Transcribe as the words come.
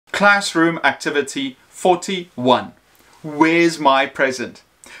Classroom activity 41. Where's my present?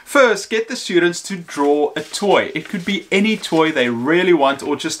 First, get the students to draw a toy. It could be any toy they really want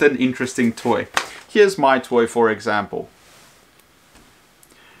or just an interesting toy. Here's my toy, for example.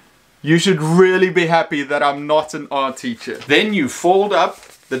 You should really be happy that I'm not an art teacher. Then you fold up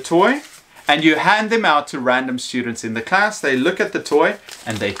the toy and you hand them out to random students in the class. They look at the toy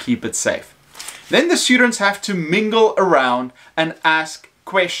and they keep it safe. Then the students have to mingle around and ask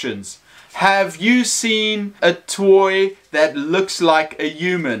questions. Have you seen a toy that looks like a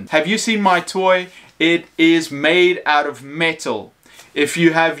human? Have you seen my toy? It is made out of metal. If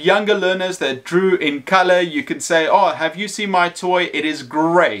you have younger learners that drew in color, you can say, oh, have you seen my toy? It is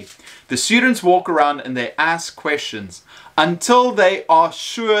gray. The students walk around and they ask questions until they are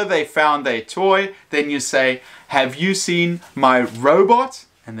sure they found their toy. Then you say, have you seen my robot?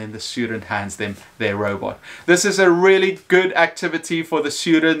 And then the student hands them their robot. This is a really good activity for the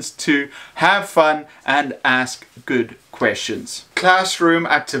students to have fun and ask good questions. Classroom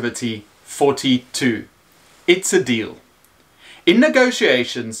activity 42. It's a deal. In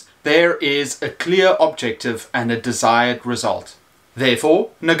negotiations, there is a clear objective and a desired result.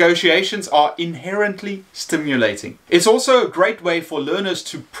 Therefore, negotiations are inherently stimulating. It's also a great way for learners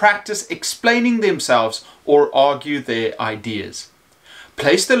to practice explaining themselves or argue their ideas.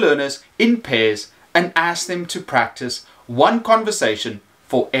 Place the learners in pairs and ask them to practice one conversation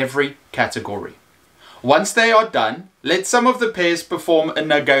for every category. Once they are done, let some of the pairs perform a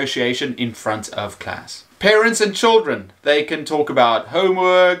negotiation in front of class. Parents and children, they can talk about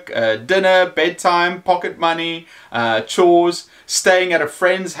homework, dinner, bedtime, pocket money, chores, staying at a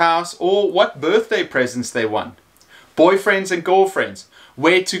friend's house, or what birthday presents they want. Boyfriends and girlfriends,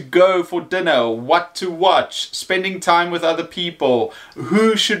 where to go for dinner, what to watch, spending time with other people,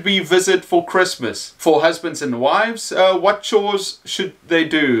 who should we visit for Christmas. For husbands and wives, what chores should they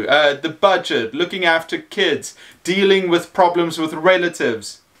do, the budget, looking after kids, dealing with problems with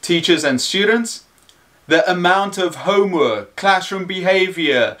relatives. Teachers and students, the amount of homework, classroom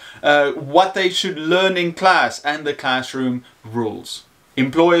behavior, what they should learn in class, and the classroom rules.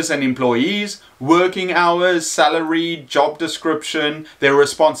 Employers and employees, working hours, salary, job description, their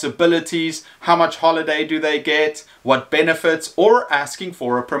responsibilities, how much holiday do they get, what benefits, or asking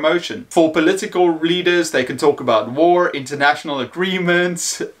for a promotion. For political leaders, they can talk about war, international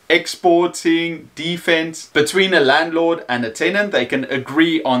agreements, exporting, defense. Between a landlord and a tenant, they can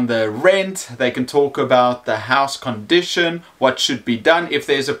agree on the rent, they can talk about the house condition, what should be done if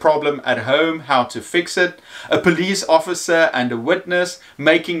there's a problem at home, how to fix it. A police officer and a witness,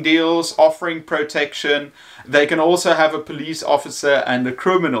 making deals, offering protection. They can also have a police officer and a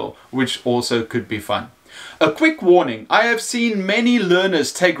criminal, which also could be fun. A quick warning, I have seen many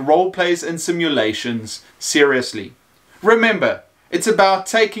learners take role plays and simulations seriously. Remember, it's about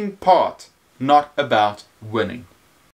taking part, not about winning.